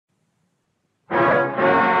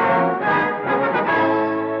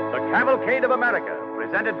of America,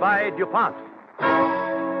 presented by DuPont.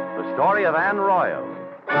 The story of Anne Royall.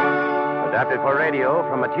 Adapted for radio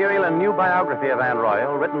from material and new biography of Anne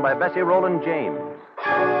Royall, written by Bessie Rowland James.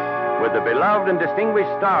 With the beloved and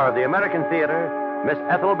distinguished star of the American theater, Miss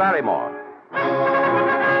Ethel Barrymore.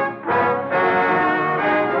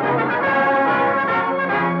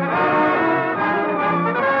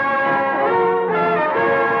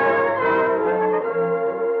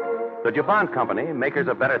 The DuPont Company, makers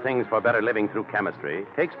of better things for better living through chemistry,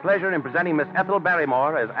 takes pleasure in presenting Miss Ethel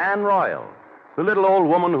Barrymore as Anne Royall, the little old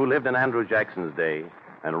woman who lived in Andrew Jackson's day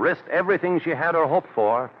and risked everything she had or hoped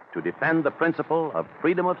for to defend the principle of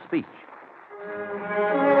freedom of speech.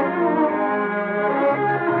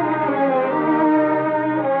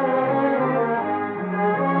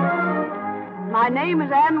 My name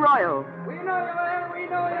is Anne Royall. We know you, Anne. We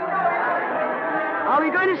know you. Are we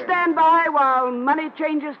going to stand by while money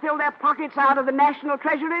changers fill their pockets out of the national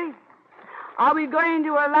treasury? Are we going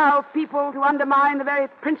to allow people to undermine the very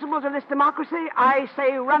principles of this democracy? I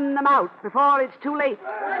say run them out before it's too late.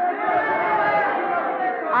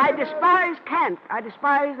 I despise cant. I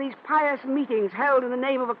despise these pious meetings held in the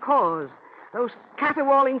name of a cause. Those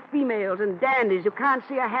caterwauling females and dandies who can't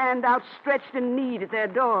see a hand outstretched in need at their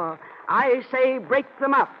door. I say break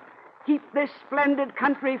them up. Keep this splendid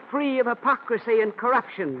country free of hypocrisy and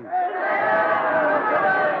corruption.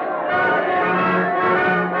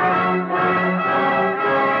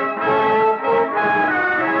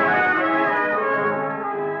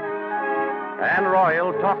 Anne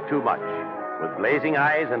Royall talked too much. With blazing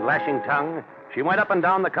eyes and lashing tongue, she went up and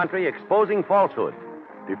down the country exposing falsehood,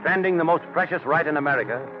 defending the most precious right in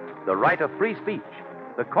America, the right of free speech,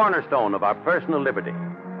 the cornerstone of our personal liberty.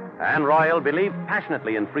 Anne Royall believed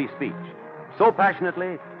passionately in free speech, so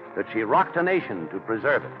passionately that she rocked a nation to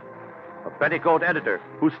preserve it. A petticoat editor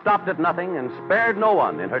who stopped at nothing and spared no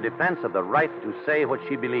one in her defense of the right to say what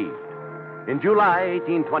she believed. In July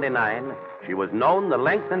 1829, she was known the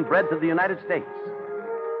length and breadth of the United States.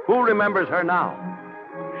 Who remembers her now?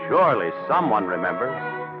 Surely someone remembers.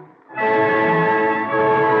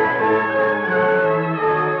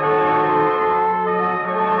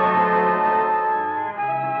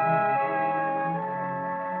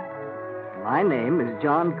 My name is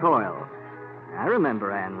John Coyle. I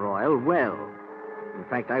remember Anne Royall well. In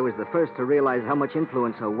fact, I was the first to realize how much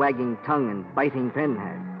influence her wagging tongue and biting pen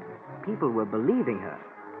had. People were believing her.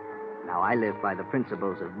 Now, I live by the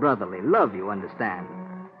principles of brotherly love, you understand.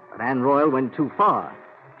 But Anne Royall went too far.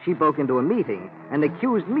 She broke into a meeting and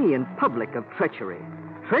accused me in public of treachery.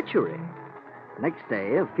 Treachery? The next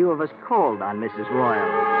day, a few of us called on Mrs.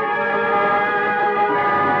 Royall.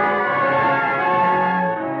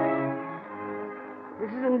 This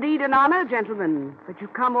is indeed an honor, gentlemen, that you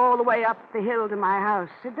come all the way up the hill to my house.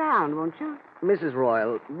 Sit down, won't you? Mrs.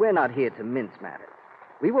 Royall, we're not here to mince matters.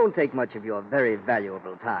 We won't take much of your very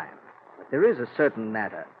valuable time. But there is a certain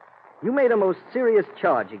matter. You made a most serious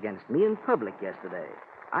charge against me in public yesterday.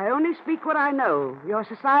 I only speak what I know. Your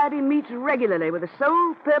society meets regularly with the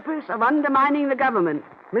sole purpose of undermining the government.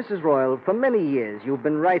 Mrs. Royall, for many years you've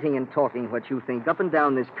been writing and talking what you think up and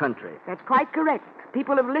down this country. That's quite correct.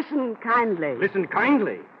 People have listened kindly. Listen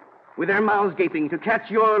kindly, with their mouths gaping to catch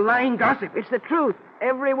your lying gossip. It's the truth,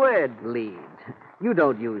 every word. Lead. You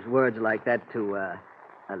don't use words like that to, a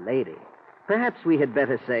lady. Perhaps we had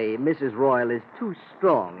better say Mrs. Royall is too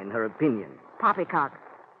strong in her opinion. Poppycock.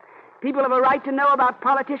 People have a right to know about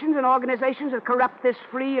politicians and organizations that corrupt this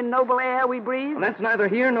free and noble air we breathe. Well, that's neither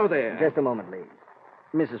here nor there. Just a moment, Lee.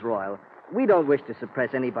 Mrs. Royall, we don't wish to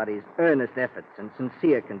suppress anybody's earnest efforts and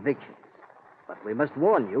sincere convictions. But we must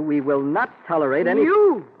warn you, we will not tolerate any...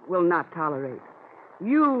 You will not tolerate.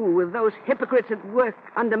 You, with those hypocrites at work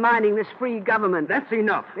undermining this free government. That's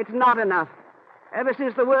enough. It's not enough. Ever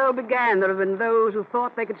since the world began, there have been those who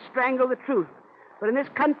thought they could strangle the truth. But in this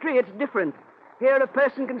country, it's different. Here, a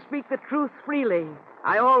person can speak the truth freely.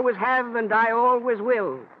 I always have, and I always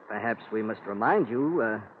will. Perhaps we must remind you,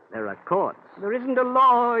 there are courts. There isn't a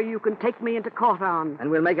law you can take me into court on. And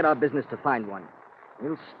we'll make it our business to find one.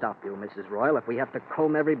 We'll stop you, Mrs. Royall, if we have to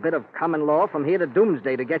comb every bit of common law from here to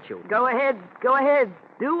doomsday to get you. Go ahead. Go ahead.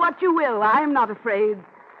 Do what you will. I'm not afraid.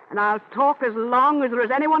 And I'll talk as long as there is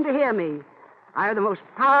anyone to hear me. I have the most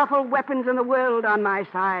powerful weapons in the world on my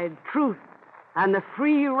side. Truth. And the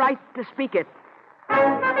free right to speak it.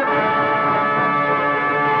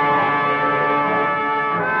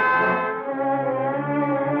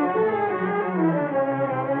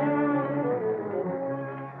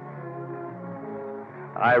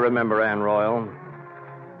 I remember Anne Royall.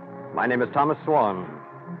 My name is Thomas Swan.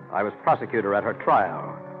 I was prosecutor at her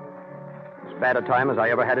trial. As bad a time as I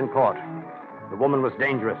ever had in court. The woman was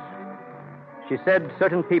dangerous. She said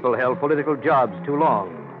certain people held political jobs too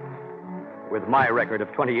long. With my record of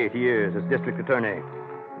 28 years as district attorney,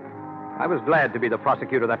 I was glad to be the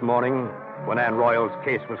prosecutor that morning when Anne Royall's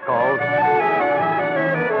case was called.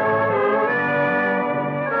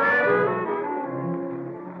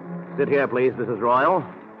 Sit here, please, Mrs. Royall.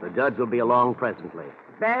 The judge will be along presently.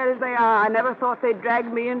 Bad as they are, I never thought they'd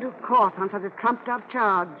drag me into court on such a trumped-up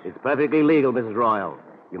charge. It's perfectly legal, Mrs. Royall.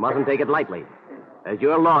 You mustn't take it lightly. As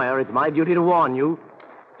your lawyer, it's my duty to warn you.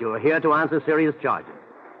 You're here to answer serious charges.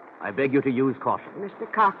 I beg you to use caution.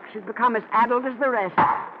 Mr. Cox should become as addled as the rest.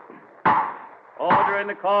 Order in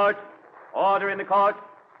the court. Order in the court.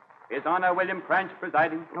 His Honor William Cranch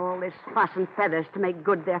presiding. All this fuss and feathers to make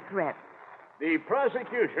good their threat. The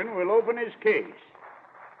prosecution will open his case.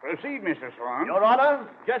 Proceed, Mr. Swan. Your Honor,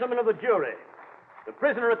 gentlemen of the jury, the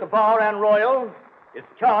prisoner at the bar, Anne Royall, is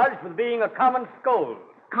charged with being a common scold.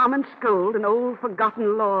 Common scold, an old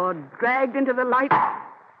forgotten lord, dragged into the light.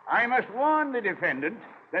 I must warn the defendant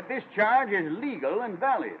that this charge is legal and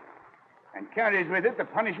valid, and carries with it the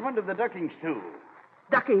punishment of the ducking stool.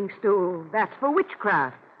 Ducking stool, that's for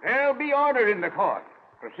witchcraft. There'll be order in the court.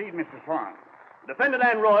 Proceed, Mr. Swan. Defendant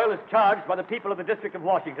Anne Royall is charged by the people of the District of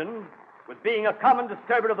Washington with being a common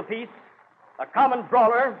disturber of the peace, a common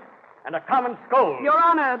brawler, and a common scold. Your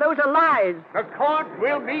Honor, those are lies. The court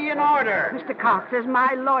will be in order. Mr. Cox, as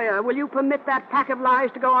my lawyer, will you permit that pack of lies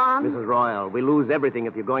to go on? Mrs. Royall, we lose everything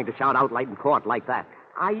if you're going to shout out in court like that.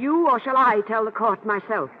 Are you or shall I tell the court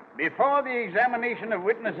myself? Before the examination of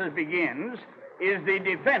witnesses begins, is the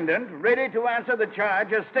defendant ready to answer the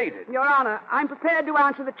charge as stated? Your Honor, I'm prepared to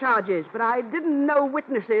answer the charges, but I didn't know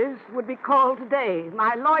witnesses would be called today.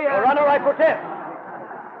 My lawyer... Your Honor, I protest.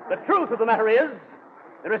 The truth of the matter is,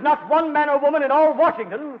 there is not one man or woman in all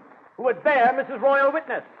Washington who would bear Mrs. Royall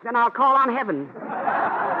witness. Then I'll call on heaven.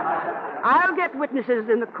 I'll get witnesses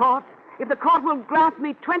in the court if the court will grant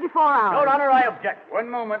me 24 hours. Your Honor, I object. One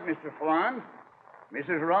moment, Mr. Swan.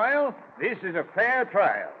 Mrs. Royall, this is a fair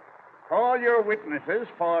trial. Call your witnesses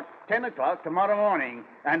for 10 o'clock tomorrow morning,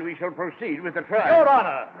 and we shall proceed with the trial. Your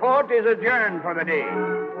Honor. Court is adjourned for the day.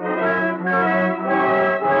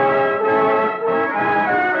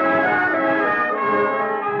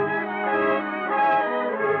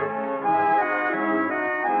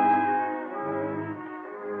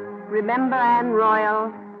 Remember Anne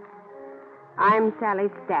Royall? I'm Sally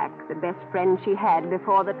Stack, the best friend she had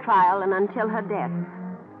before the trial and until her death.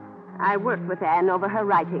 I worked with Anne over her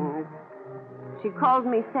writings. She called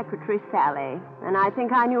me Secretary Sally, and I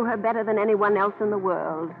think I knew her better than anyone else in the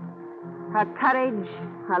world. Her courage,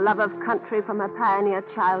 her love of country from her pioneer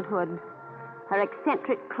childhood, her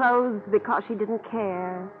eccentric clothes because she didn't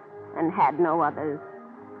care and had no others.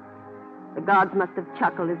 The gods must have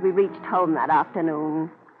chuckled as we reached home that afternoon.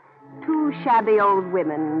 Two shabby old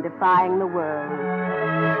women defying the world.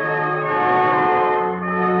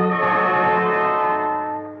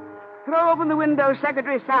 Throw open the window,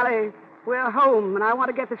 Secretary Sally. We're home, and I want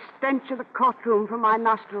to get the stench of the courtroom from my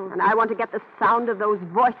nostrils. And I want to get the sound of those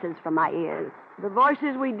voices from my ears. The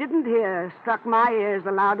voices we didn't hear struck my ears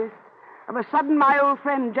the loudest. Of a sudden, my old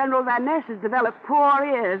friend, General Van Ness, has developed poor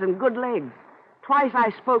ears and good legs. Twice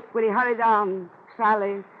I spoke when he hurried on.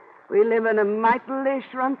 Sally, we live in a mightily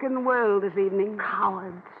shrunken world this evening.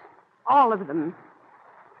 Cowards. All of them.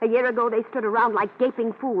 A year ago, they stood around like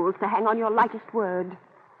gaping fools to hang on your lightest word.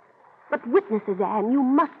 But witnesses, Anne, you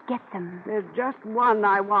must get them. There's just one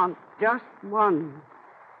I want. Just one.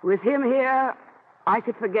 With him here, I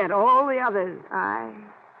could forget all the others. Aye.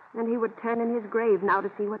 And he would turn in his grave now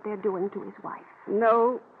to see what they're doing to his wife.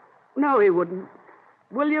 No, he wouldn't.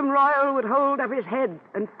 William Royall would hold up his head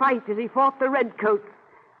and fight as he fought the redcoats,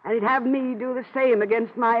 and he'd have me do the same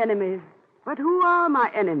against my enemies. But who are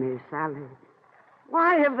my enemies, Sally?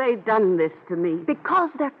 Why have they done this to me? Because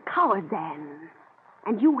they're cowards, Anne.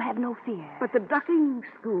 And you have no fear. But the ducking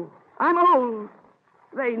school. I'm old.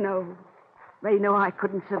 They know. They know I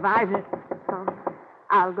couldn't survive it. So,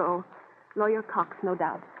 I'll go. Lawyer Cox, no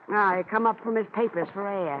doubt. I come up from his papers for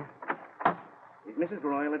air. Is Mrs.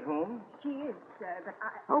 Royall at home? She is, sir, but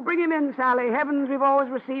Oh, bring him in, Sally. Heavens, we've always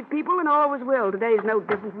received people and always will. Today's no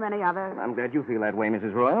different from any other. I'm glad you feel that way,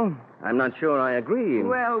 Mrs. Royall. I'm not sure I agree.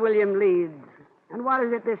 Well, William leads. And what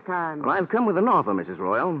is it this time? Well, I've come with an offer, Mrs.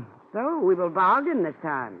 Royall. So, we will bargain this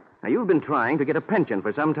time. Now, you've been trying to get a pension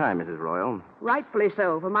for some time, Mrs. Royall. Rightfully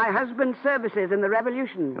so, for my husband's services in the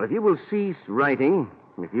Revolution. Well, if you will cease writing,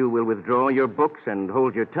 if you will withdraw your books and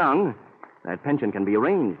hold your tongue, that pension can be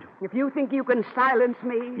arranged. If you think you can silence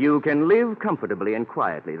me... You can live comfortably and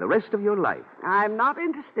quietly the rest of your life. I'm not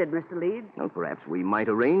interested, Mr. Leeds. Well, perhaps we might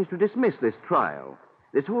arrange to dismiss this trial.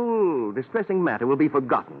 this whole distressing matter will be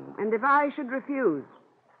forgotten. And if I should refuse?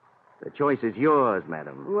 The choice is yours,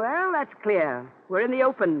 madam. Well, that's clear. We're in the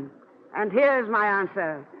open. And here's my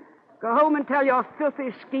answer. Go home and tell your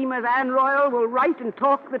filthy schemers Anne Royall will write and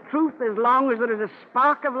talk the truth as long as there is a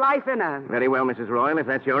spark of life in her. Very well, Mrs. Royall, if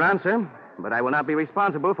that's your answer. But I will not be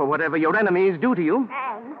responsible for whatever your enemies do to you.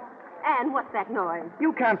 Anne, what's that noise?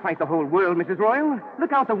 You can't fight the whole world, Mrs. Royall.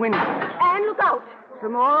 Look out the window. Anne, look out.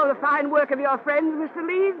 Some more of the fine work of your friends, Mr.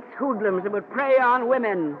 Leeds? Hoodlums that would prey on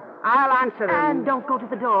women. I'll answer them. Anne, don't go to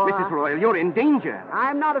the door. Mrs. Royall, you're in danger.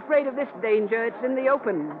 I'm not afraid of this danger. It's in the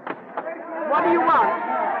open. What do you want?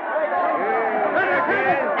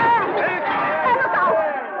 Anne, look out.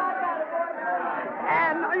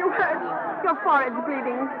 Anne, are you hurt? Your forehead's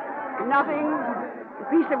bleeding. Nothing. A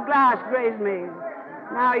piece of glass grazed me.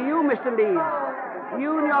 Now you, Mr. Leeds.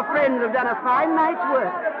 You and your friends have done a fine night's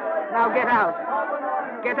work. Now get out.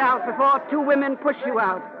 Get out before two women push you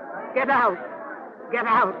out. Get out. Get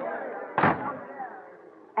out.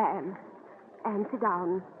 Anne, sit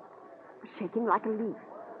down. Shaking like a leaf.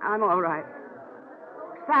 I'm all right.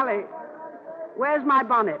 Sally, where's my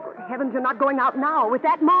bonnet? Heavens, you're not going out now with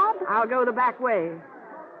that mob? I'll go the back way.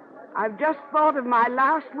 I've just thought of my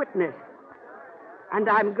last witness. And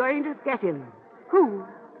I'm going to get him. Who?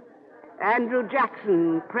 Andrew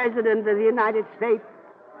Jackson, President of the United States.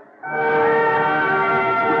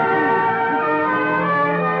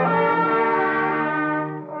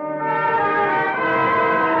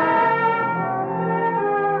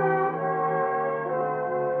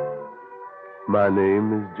 My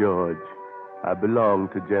name is George. I belong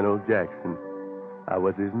to General Jackson. I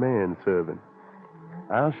was his manservant.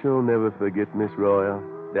 I'll sure never forget Miss Royall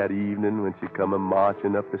that evening when she come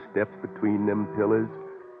a-marching up the steps between them pillars,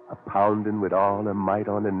 a-pounding with all her might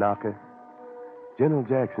on the knocker. General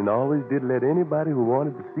Jackson always did let anybody who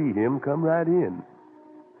wanted to see him come right in.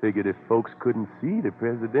 Figured if folks couldn't see the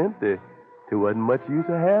president, there wasn't much use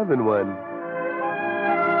of having one.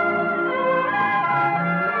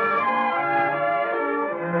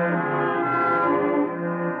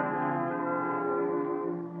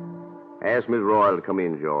 Ask Miss Royall to come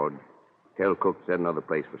in, George. Tell cook to set another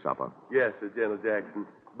place for supper. Yes, sir, General Jackson.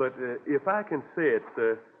 But if I can say it,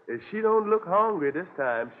 sir, she don't look hungry this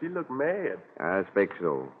time. She look mad. I expect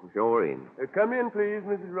so. Show her in. Come in, please,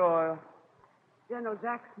 Mrs. Royall. General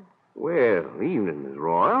Jackson. Well, evening, Miss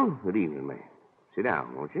Royall. Good evening, ma'am. Sit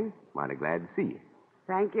down, won't you? Mighty glad to see you.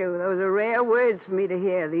 Thank you. Those are rare words for me to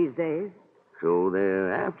hear these days. So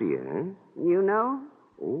they're after you, huh? You know?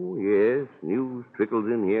 Oh, yes. News trickles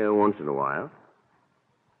in here once in a while.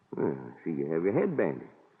 I see you have your head bandaged.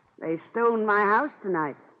 They stoned my house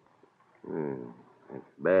tonight. That's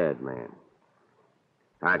bad, ma'am.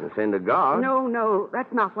 I can send a guard. No,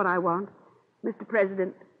 that's not what I want. Mr.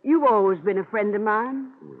 President, you've always been a friend of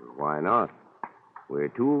mine. Why not? We're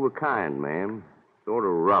two of a kind, ma'am. Sort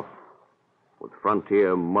of rough, with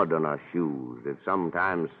frontier mud on our shoes that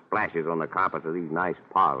sometimes splashes on the carpets of these nice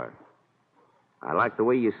parlors. I like the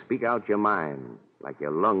way you speak out your mind, like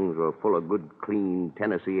your lungs were full of good, clean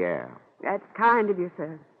Tennessee air. That's kind of you,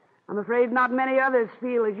 sir. I'm afraid not many others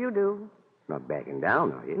feel as you do. Not backing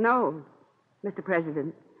down, are you? No. Mr.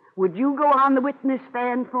 President, would you go on the witness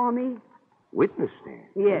stand for me? Witness stand?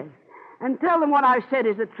 Yes. And tell them what I've said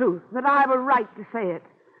is the truth, that I have a right to say it.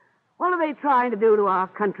 What are they trying to do to our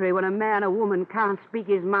country when a man or woman can't speak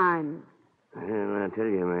his mind? Well, I tell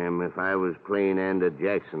you, ma'am, if I was plain Andrew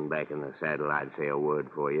Jackson back in the saddle, I'd say a word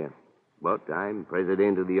for you. But I'm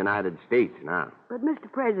President of the United States now. But,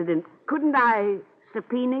 Mr. President, couldn't I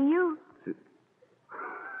subpoena you?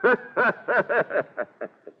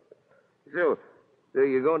 So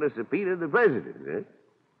you're going to subpoena the president, eh?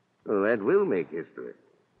 Well, that will make history.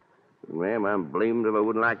 Ma'am, I'm blamed if I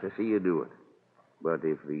wouldn't like to see you do it. But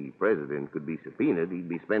if the president could be subpoenaed, he'd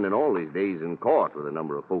be spending all his days in court with a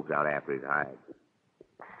number of folks out after his hide.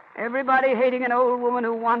 Everybody hating an old woman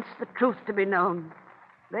who wants the truth to be known.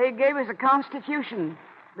 They gave us a constitution.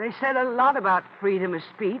 They said a lot about freedom of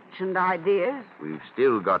speech and ideas. We've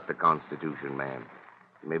still got the Constitution, ma'am.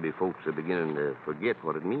 Maybe folks are beginning to forget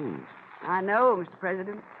what it means. I know, Mr.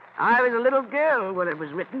 President. I was a little girl when it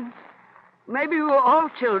was written. Maybe we were all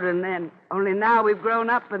children then, only now we've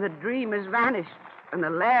grown up and the dream has vanished, and the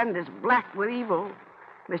land is black with evil,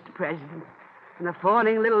 Mr. President. And the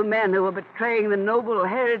fawning little men who are betraying the noble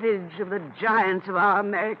heritage of the giants of our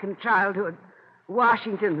American childhood,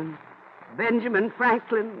 Washington and Benjamin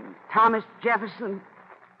Franklin, Thomas Jefferson.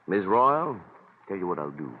 Miss Royall, tell you what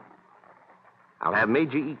I'll do. I'll have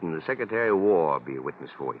Major Eaton, the Secretary of War, be a witness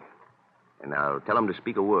for you. And I'll tell him to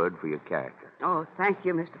speak a word for your character. Oh, thank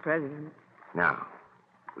you, Mr. President. Now,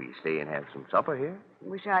 Will you stay and have some supper here?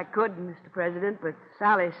 Wish I could, Mr. President, but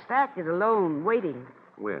Sally Stack is alone, waiting.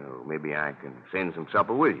 Well, maybe I can send some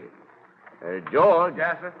supper with you. George.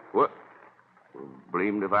 Yes, sir? What? Well,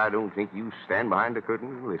 blamed if I don't think you stand behind the curtain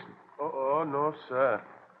and listen. Oh, no, sir.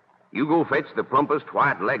 You go fetch the plumpest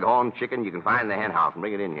white leghorn chicken you can find in the hen house and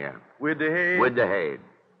bring it in here. With the head? With the head.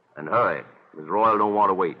 And hurry. Miss Royal don't want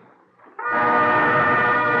to wait.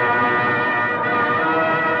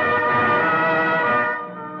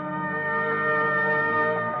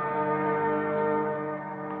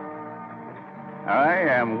 I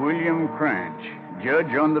am William Cranch,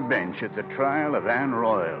 judge on the bench at the trial of Anne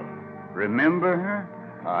Royall. Remember her?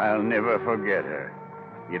 I'll never forget her.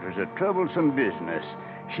 It was a troublesome business.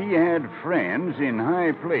 She had friends in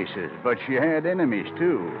high places, but she had enemies,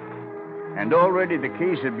 too. And already the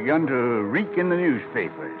case had begun to reek in the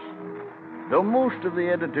newspapers. Though most of the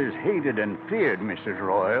editors hated and feared Mrs.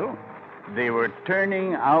 Royall, they were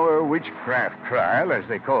turning our witchcraft trial, as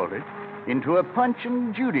they called it, into a Punch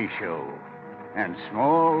and Judy show. And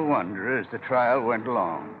small wonder as the trial went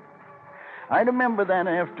along. I remember that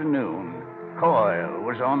afternoon, Coyle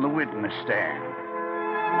was on the witness stand.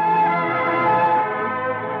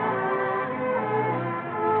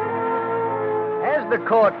 As the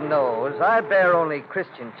court knows, I bear only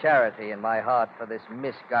Christian charity in my heart for this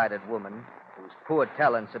misguided woman whose poor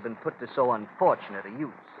talents have been put to so unfortunate a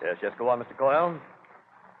use. Yes, go on, Mr. Coyle.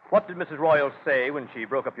 What did Mrs. Royall say when she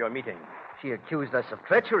broke up your meeting? She accused us of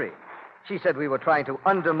treachery. She said we were trying to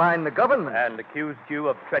undermine the government. And accused you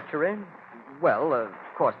of treachery? Well, of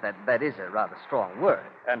course, that is a rather strong word.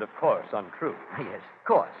 And, of course, untrue. Yes, of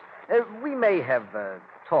course. We may have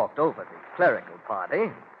talked over the clerical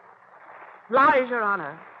party. Lies, Your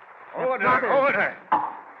Honor. Order.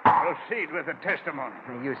 Proceed with the testimony.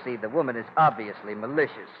 You see, the woman is obviously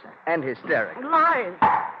malicious and hysterical. Lies.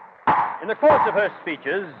 In the course of her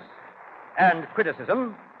speeches and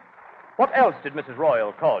criticism, what else did Mrs.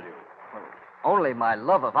 Royall call you? Only my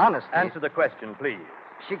love of honesty. Answer the question, please.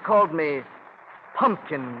 She called me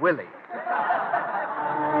Pumpkin Willie.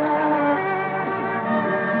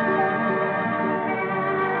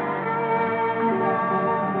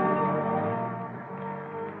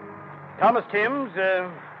 Thomas Timms,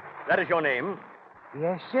 that is your name.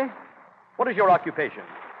 Yes, sir. What is your occupation?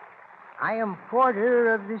 I am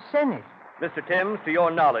porter of the Senate. Mr. Timms, to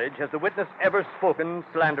your knowledge, has the witness ever spoken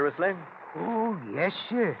slanderously? Oh, yes,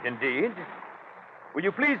 sir. Indeed. Will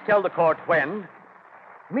you please tell the court when?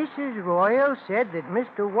 Mrs. Royall said that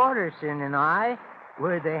Mr. Watterson and I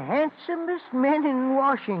were the handsomest men in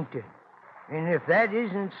Washington. And if that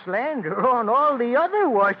isn't slander on all the other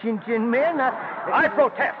Washington men, I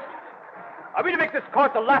protest. Are we to make this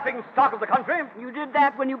court the laughing stock of the country? You did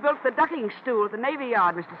that when you built the ducking stool at the Navy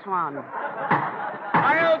Yard, Mr. Swan.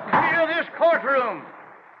 I'll clear this courtroom.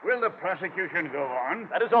 Will the prosecution go on?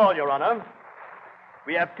 That is all, Your Honor.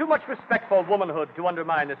 We have too much respect for womanhood to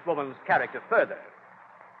undermine this woman's character further.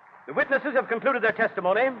 The witnesses have concluded their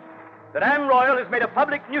testimony that Anne Royall has made a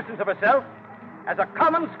public nuisance of herself as a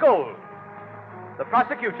common scold. The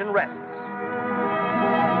prosecution rests.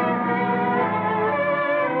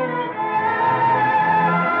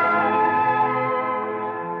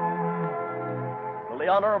 Will the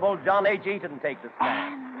Honorable John H. Eaton take the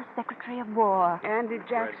stand? And the Secretary of War. Andy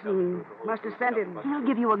Jackson must have sent him. He'll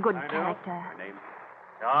give you a good character.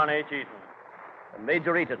 John H. Eaton.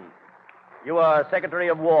 Major Eaton, you are Secretary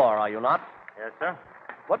of War, are you not? Yes, sir.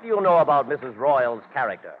 What do you know about Mrs. Royall's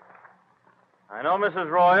character? I know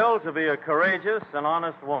Mrs. Royall to be a courageous and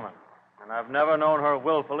honest woman, and I've never known her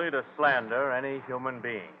willfully to slander any human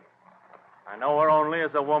being. I know her only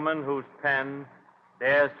as a woman whose pen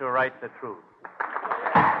dares to write the truth.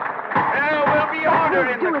 There will be order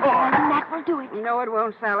in the court. That will do it. No, it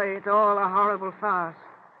won't, Sally. It's all a horrible farce.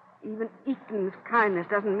 Even Eaton's kindness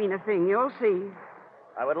doesn't mean a thing. You'll see.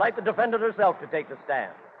 I would like the defendant herself to take the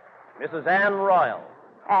stand. Mrs. Anne Royall.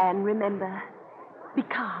 And remember, be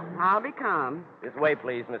calm. I'll be calm. This way,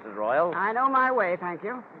 please, Mrs. Royall. I know my way, thank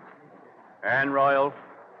you. Anne Royall,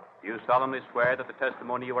 do you solemnly swear that the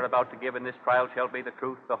testimony you are about to give in this trial shall be the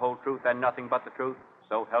truth, the whole truth, and nothing but the truth?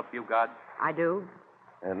 So help you God. I do.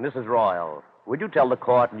 Mrs. Royall, would you tell the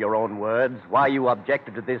court in your own words why you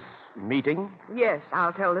objected to this meeting? Yes,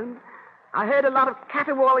 I'll tell them. I heard a lot of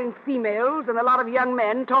caterwauling females and a lot of young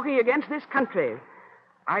men talking against this country.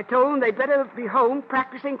 I told them they'd better be home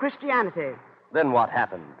practicing Christianity. Then what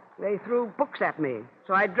happened? They threw books at me,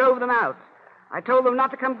 so I drove them out. I told them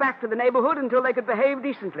not to come back to the neighborhood until they could behave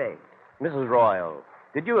decently. Mrs. Royall,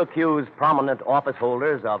 did you accuse prominent office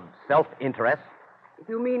holders of self-interest? If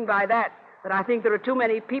you mean by that I think there are too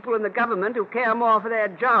many people in the government who care more for their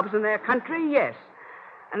jobs than their country, yes.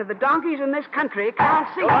 And if the donkeys in this country can't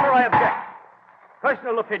see... Your Honor, I object.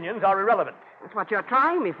 Personal opinions are irrelevant. That's what you're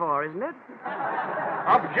trying me for, isn't it?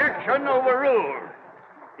 Objection overruled.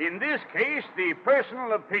 In this case, the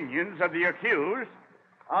personal opinions of the accused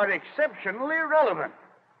are exceptionally relevant.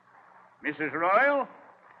 Mrs. Royall,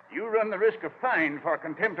 you run the risk of fine for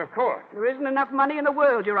contempt of court. There isn't enough money in the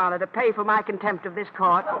world, Your Honor, to pay for my contempt of this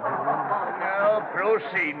court. Now,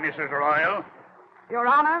 proceed, Mrs. Royall. Your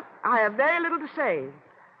Honor, I have very little to say.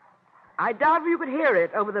 I doubt if you could hear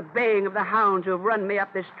it over the baying of the hounds who have run me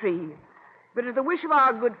up this tree. But if the wish of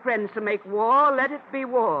our good friends to make war, let it be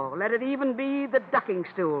war. Let it even be the ducking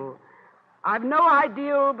stool. I've no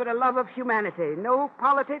ideal but a love of humanity, no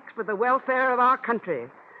politics but the welfare of our country.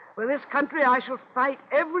 For this country I shall fight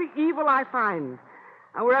every evil I find.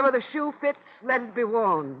 And wherever the shoe fits, let it be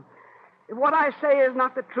worn. If what I say is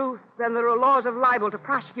not the truth, then there are laws of libel to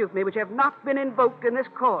prosecute me which have not been invoked in this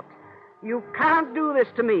court. You can't do this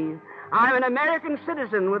to me. I'm an American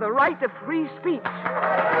citizen with a right to free speech.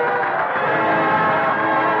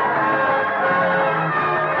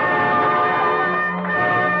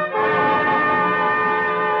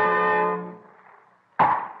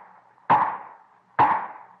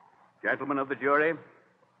 Gentlemen of the jury,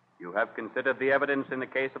 you have considered the evidence in the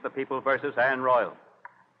case of the People versus Anne Royall.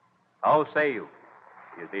 How say you?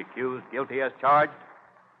 Is the accused guilty as charged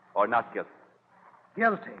or not guilty?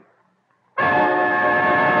 Guilty.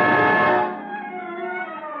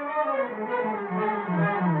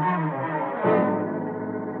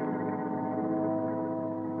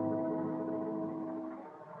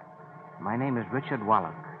 My name is Richard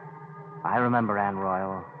Wallach. I remember Anne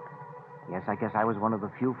Royall. Yes, I guess I was one of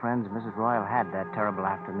the few friends Mrs. Royall had that terrible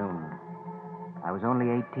afternoon. I was only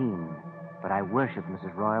 18, but I worshipped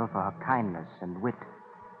Mrs. Royall for her kindness and wit.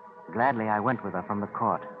 Gladly I went with her from the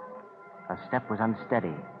court. Her step was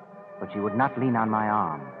unsteady, but she would not lean on my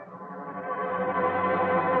arm.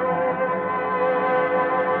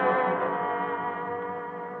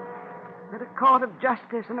 That a court of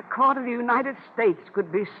justice and a court of the United States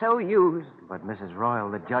could be so used. But Mrs.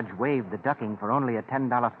 Royall, the judge waived the ducking for only a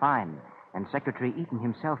 $10 fine, and Secretary Eaton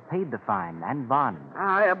himself paid the fine and bond.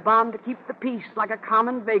 A bond to keep the peace like a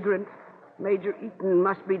common vagrant. Major Eaton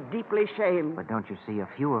must be deeply shamed. But don't you see, a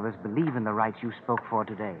few of us believe in the rights you spoke for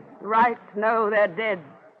today. Right? No, they're dead.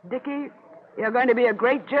 Dickie, you're going to be a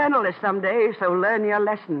great journalist someday, so learn your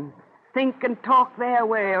lesson. Think and talk their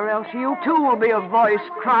way, or else you too will be a voice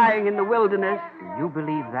crying in the wilderness. Do you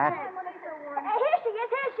believe that? Here she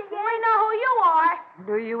is. We know who you are.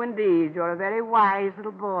 Do you indeed? You're a very wise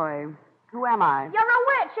little boy. Who am I? You're a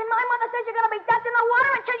witch, and my mother says you're going to be dumped in the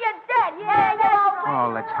water until you're dead. Yeah.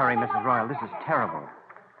 Oh, let's hurry, Mrs. Royall. This is terrible.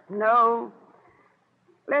 No.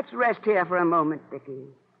 Let's rest here for a moment, Dickie.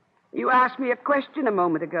 You asked me a question a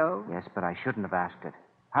moment ago. Yes, but I shouldn't have asked it.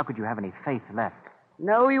 How could you have any faith left?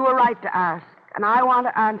 No, you were right to ask, and I want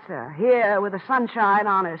to answer, here with the sunshine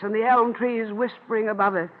on us and the elm trees whispering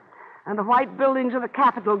above us and the white buildings of the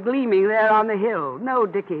Capitol gleaming there on the hill. No,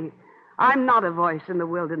 Dickie, I'm not a voice in the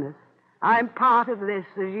wilderness. I'm part of this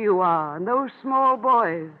as you are, and those small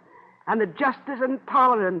boys, and the justice and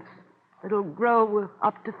tolerance that'll grow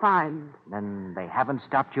up to find. Then they haven't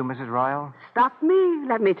stopped you, Mrs. Royall? Stopped me?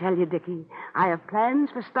 Let me tell you, Dickie. I have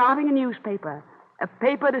plans for starting a newspaper. A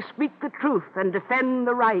paper to speak the truth and defend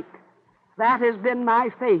the right. That has been my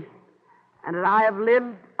faith. And as I have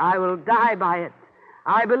lived, I will die by it.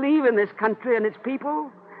 I believe in this country and its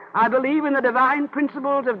people. I believe in the divine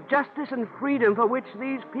principles of justice and freedom for which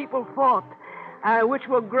these people fought, which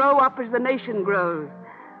will grow up as the nation grows.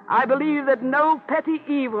 I believe that no petty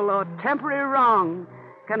evil or temporary wrong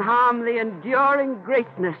can harm the enduring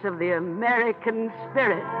greatness of the American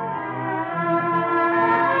spirit.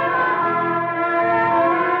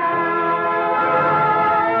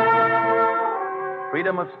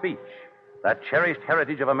 Freedom of speech, that cherished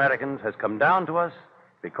heritage of Americans, has come down to us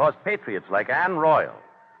because patriots like Anne Royall,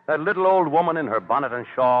 that little old woman in her bonnet and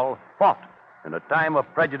shawl, fought in a time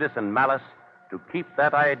of prejudice and malice to keep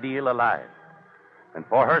that ideal alive. And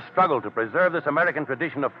for her struggle to preserve this American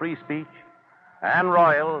tradition of free speech, Anne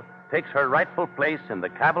Royall takes her rightful place in the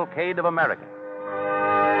Cavalcade of America.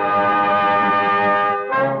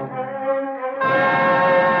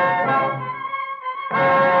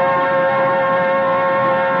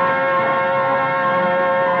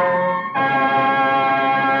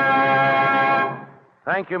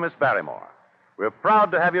 Thank you, Miss Barrymore. We're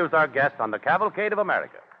proud to have you as our guest on the Cavalcade of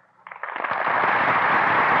America.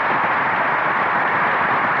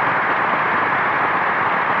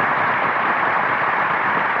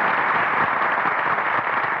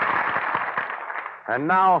 And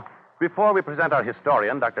now, Before we present our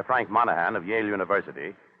historian, Dr. Frank Monahan of Yale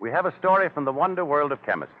University, we have a story from the wonder world of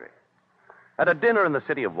chemistry. At a dinner in the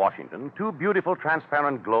city of Washington, two beautiful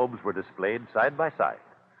transparent globes were displayed side by side.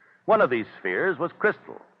 One of these spheres was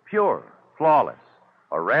crystal, pure, flawless,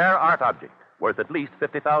 a rare art object worth at least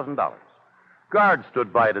 $50,000. Guards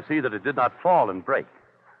stood by to see that it did not fall and break.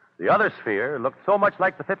 The other sphere looked so much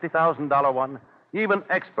like the $50,000 one, even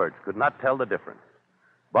experts could not tell the difference.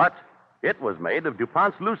 But it was made of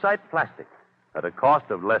DuPont's lucite plastic at a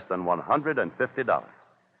cost of less than $150.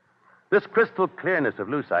 This crystal clearness of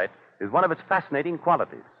lucite is one of its fascinating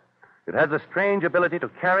qualities. It has a strange ability to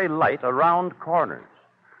carry light around corners.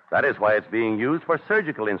 That is why it's being used for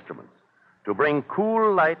surgical instruments, to bring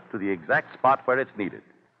cool light to the exact spot where it's needed.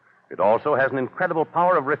 It also has an incredible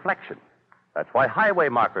power of reflection. That's why highway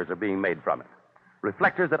markers are being made from it.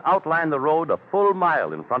 Reflectors that outline the road a full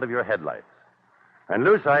mile in front of your headlights. And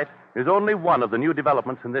lucite is only one of the new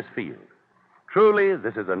developments in this field. Truly,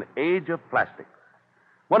 this is an age of plastics.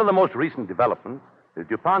 One of the most recent developments is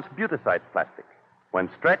DuPont's butysite plastic. When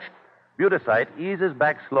stretched, butysite eases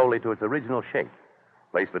back slowly to its original shape.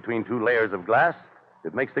 Placed between two layers of glass,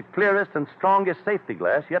 it makes the clearest and strongest safety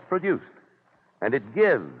glass yet produced. And it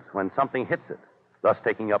gives when something hits it, thus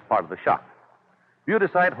taking up part of the shock.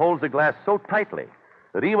 Butysite holds the glass so tightly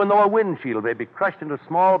that even though a windshield may be crushed into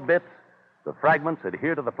small bits, the fragments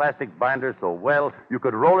adhere to the plastic binder so well you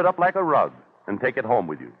could roll it up like a rug and take it home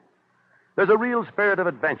with you. There's a real spirit of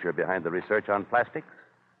adventure behind the research on plastics.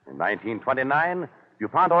 In 1929,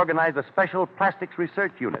 DuPont organized a special plastics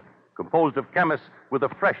research unit composed of chemists with a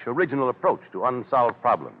fresh, original approach to unsolved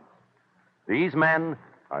problems. These men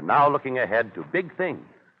are now looking ahead to big things.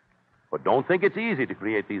 But don't think it's easy to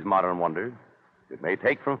create these modern wonders. It may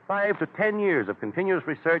take from 5 to 10 years of continuous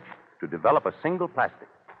research to develop a single plastic.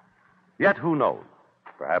 Yet who knows?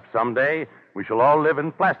 Perhaps someday we shall all live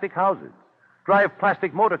in plastic houses, drive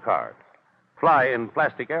plastic motor cars, fly in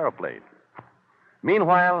plastic aeroplanes.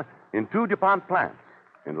 Meanwhile, in two DuPont plants,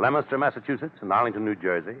 in Leominster, Massachusetts, and Arlington, New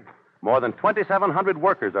Jersey, more than 2,700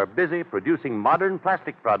 workers are busy producing modern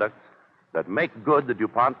plastic products that make good the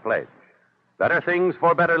DuPont pledge. Better things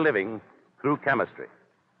for better living through chemistry.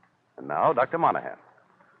 And now, Dr. Monahan.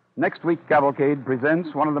 Next week, Cavalcade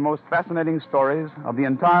presents one of the most fascinating stories of the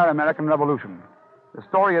entire American Revolution. The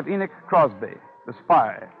story of Enoch Crosby, the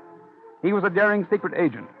spy. He was a daring secret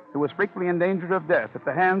agent who was frequently in danger of death at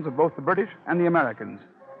the hands of both the British and the Americans.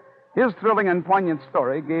 His thrilling and poignant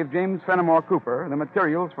story gave James Fenimore Cooper the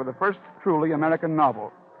materials for the first truly American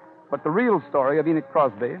novel. But the real story of Enoch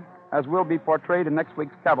Crosby, as will be portrayed in next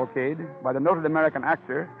week's Cavalcade by the noted American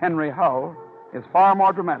actor Henry Hull, is far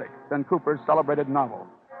more dramatic than Cooper's celebrated novel.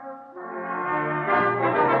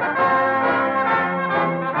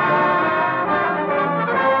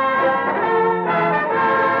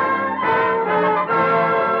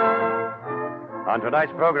 On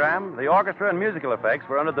tonight's program, the orchestra and musical effects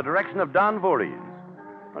were under the direction of Don Voorhees.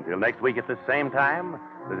 Until next week at this same time,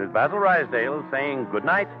 this is Basil Rysdale saying good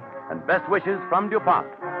night and best wishes from DuPont.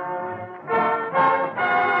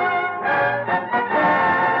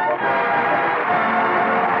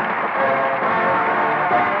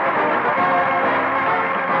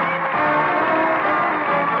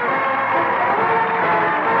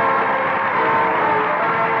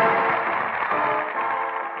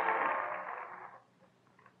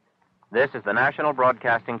 This is the National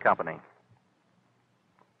Broadcasting Company.